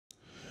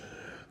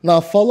Now,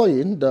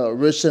 following the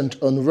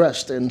recent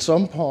unrest in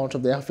some part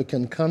of the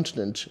African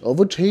continent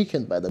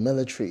overtaken by the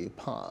military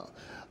power,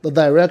 the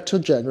Director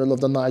General of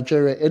the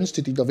N.I.I.A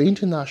Institute of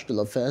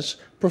International Affairs,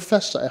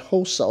 Professor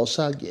Eghosa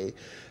Osaghae,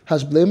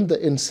 has blamed the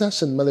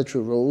incessant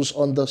military roles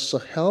on the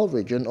Shahel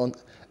region on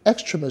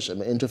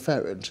extremism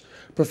interference.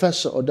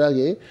 Professor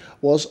Osaghae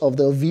was of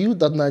the view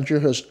that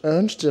Nigeria has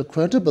earned the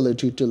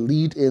credibility to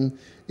lead in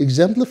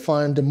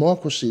exemplifying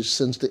democracy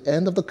since the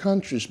end of the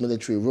country's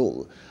military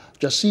rule.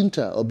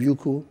 Jacinta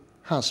Obuku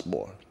has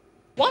more.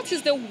 What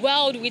is the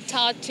world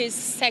without its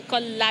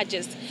second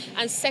largest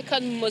and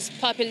second most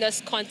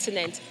populous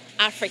continent,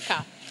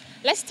 Africa?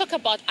 Let's talk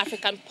about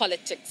African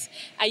politics.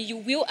 And you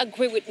will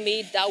agree with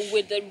me that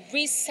with the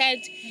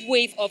recent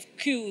wave of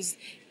coups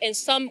in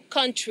some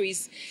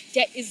countries,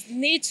 there is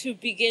need to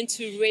begin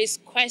to raise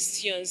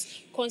questions,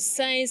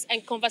 concerns,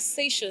 and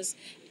conversations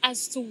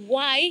as to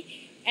why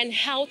and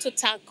how to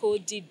tackle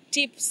the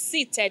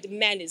deep-seated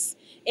menace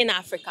in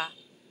Africa.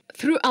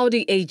 Throughout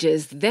the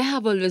ages, there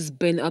have always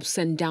been ups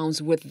and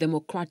downs with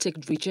democratic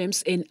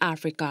regimes in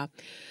Africa,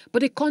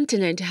 but the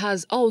continent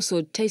has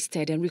also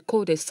tasted and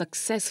recorded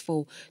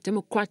successful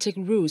democratic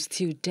rules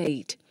to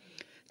date.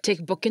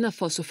 Take Burkina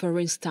Faso for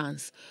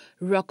instance.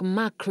 Roch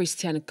Marc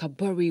Christian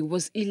Kabore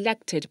was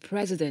elected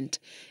president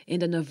in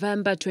the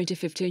November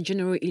 2015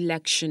 general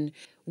election,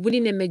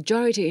 winning a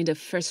majority in the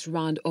first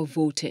round of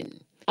voting.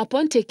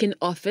 Upon taking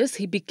office,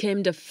 he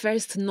became the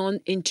first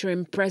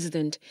non-interim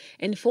president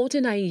in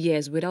 49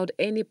 years without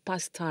any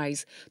past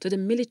ties to the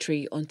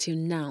military until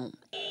now.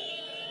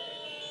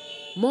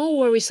 More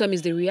worrisome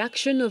is the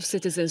reaction of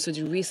citizens to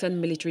the recent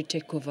military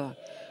takeover.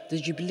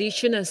 The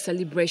jubilation and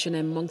celebration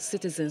among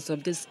citizens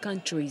of these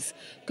countries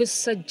could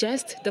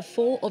suggest the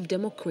fall of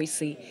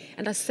democracy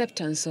and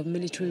acceptance of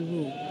military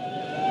rule.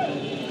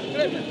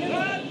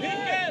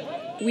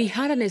 We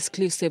had an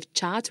exclusive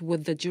chat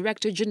with the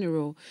Director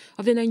General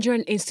of the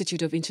Nigerian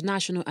Institute of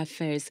International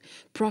Affairs,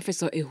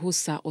 Professor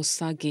Eghosa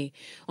Osaghae,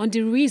 on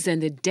the reason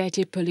the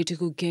dirty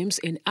political games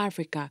in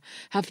Africa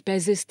have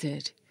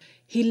persisted.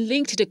 He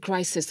linked the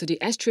crisis to the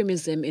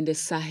extremism in the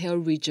Sahel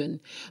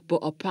region,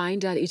 but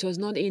opined that it was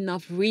not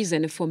enough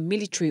reason for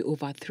military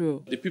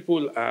overthrow. The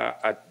people are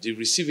at the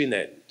receiving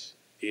end,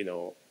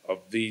 of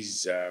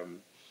these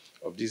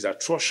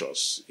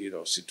atrocious,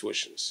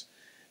 situations.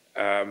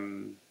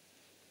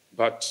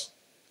 But,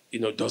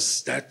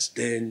 does that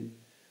then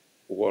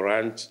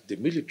warrant the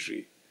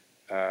military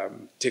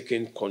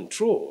taking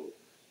control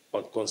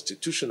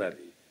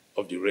unconstitutionally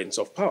of the reins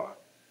of power?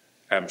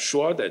 I'm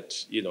sure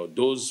that,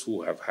 those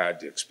who have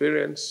had the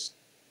experience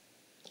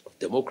of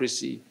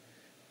democracy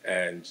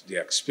and the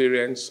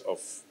experience of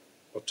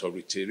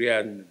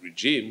authoritarian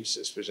regimes,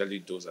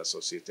 especially those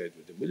associated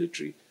with the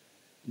military,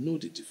 know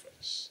the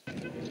difference.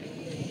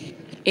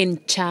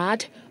 In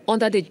Chad,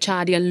 under the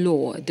Chadian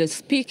law, the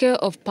Speaker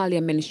of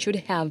Parliament should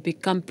have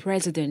become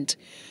president,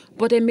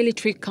 but a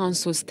military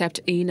council stepped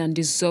in and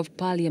dissolved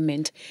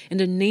Parliament in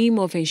the name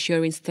of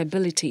ensuring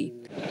stability.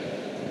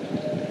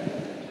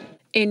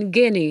 In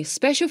Guinea,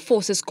 Special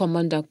Forces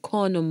Commander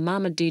Colonel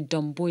Mamadi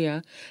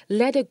Doumbouya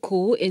led a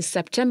coup in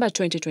September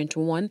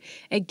 2021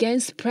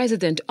 against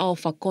President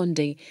Alpha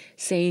Condé,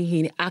 saying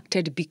he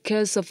acted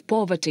because of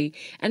poverty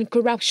and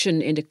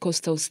corruption in the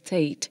coastal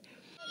state.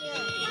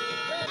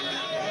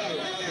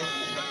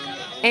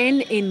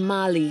 And in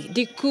Mali,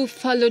 the coup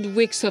followed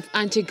weeks of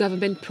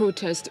anti-government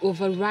protest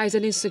over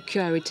rising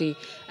insecurity,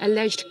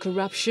 alleged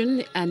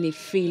corruption, and a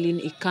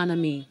failing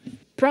economy.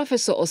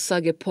 Professor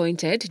Osaghae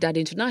pointed that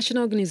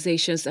international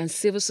organizations and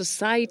civil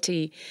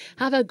society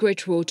have a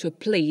great role to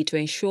play to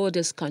ensure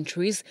these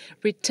countries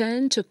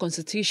return to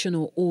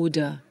constitutional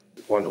order.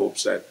 One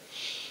hopes that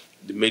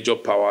the major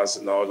powers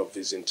in all of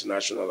these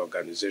international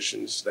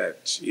organizations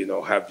that,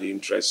 have the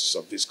interests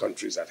of these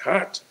countries at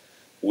heart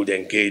would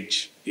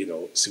engage,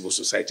 civil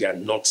society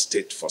and not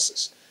state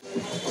forces.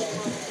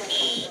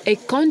 A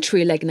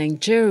country like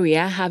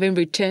Nigeria, having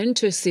returned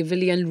to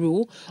civilian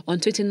rule on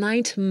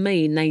 29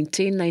 May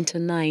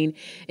 1999,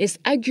 is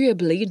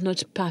arguably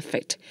not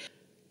perfect.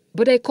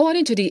 But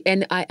according to the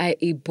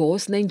N.I.I.A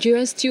boss,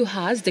 Nigeria still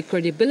has the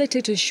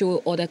credibility to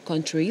show other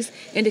countries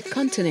in the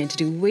continent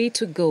the way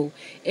to go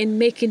in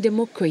making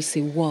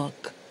democracy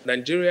work.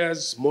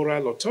 Nigeria's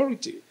moral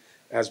authority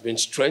has been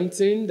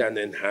strengthened and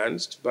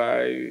enhanced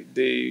by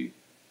the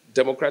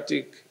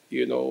democratic,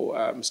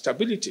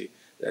 stability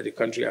that the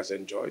country has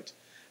enjoyed.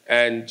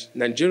 And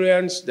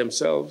Nigerians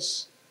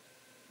themselves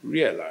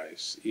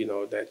realize,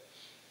 that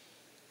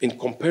in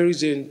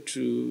comparison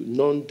to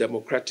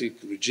non-democratic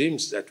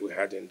regimes that we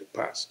had in the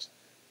past,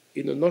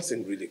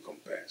 nothing really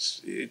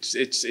compares.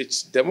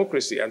 It's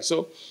democracy. And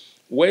so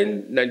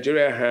when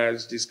Nigeria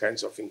has these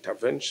kinds of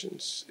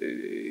interventions,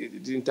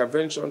 the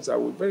interventions are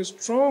with very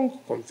strong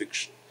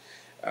conviction.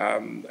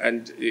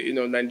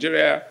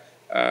 Nigeria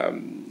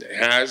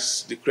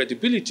has the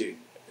credibility,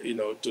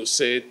 to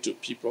say to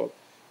people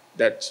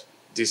that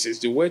this is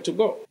the way to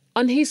go.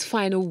 On his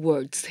final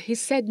words, he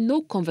said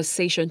no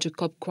conversation to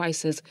curb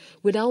crisis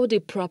without the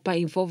proper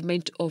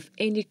involvement of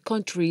any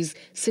country's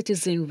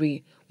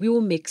citizenry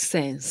will make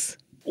sense.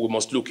 we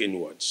must look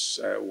inwards.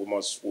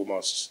 We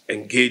must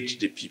engage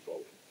the people,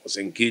 we must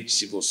engage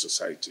civil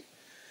society.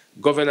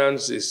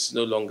 Governance is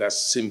no longer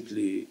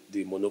simply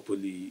the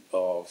monopoly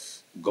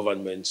of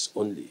governments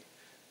only.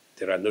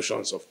 There are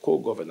notions of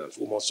co-governance.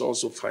 We must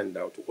also find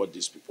out what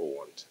these people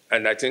want.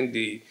 And I think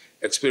the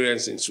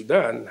experience in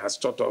Sudan has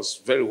taught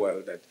us very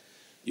well that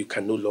you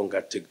can no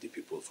longer take the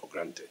people for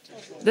granted.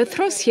 The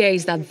thrust here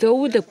is that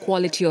though the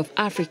quality of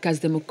Africa's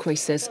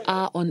democracies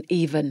are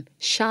uneven,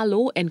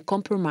 shallow and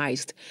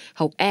compromised,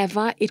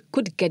 however, it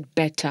could get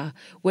better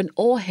when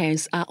all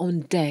hands are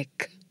on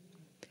deck.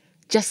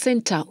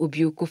 Jacinta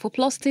Ubiuku for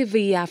Plus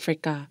TV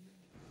Africa.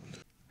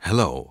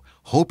 Hello,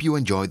 hope you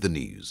enjoyed the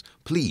news.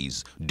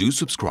 Please do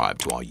subscribe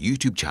to our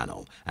YouTube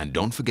channel and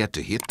don't forget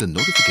to hit the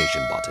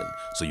notification button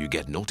so you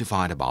get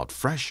notified about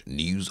fresh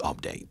news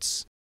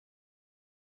updates.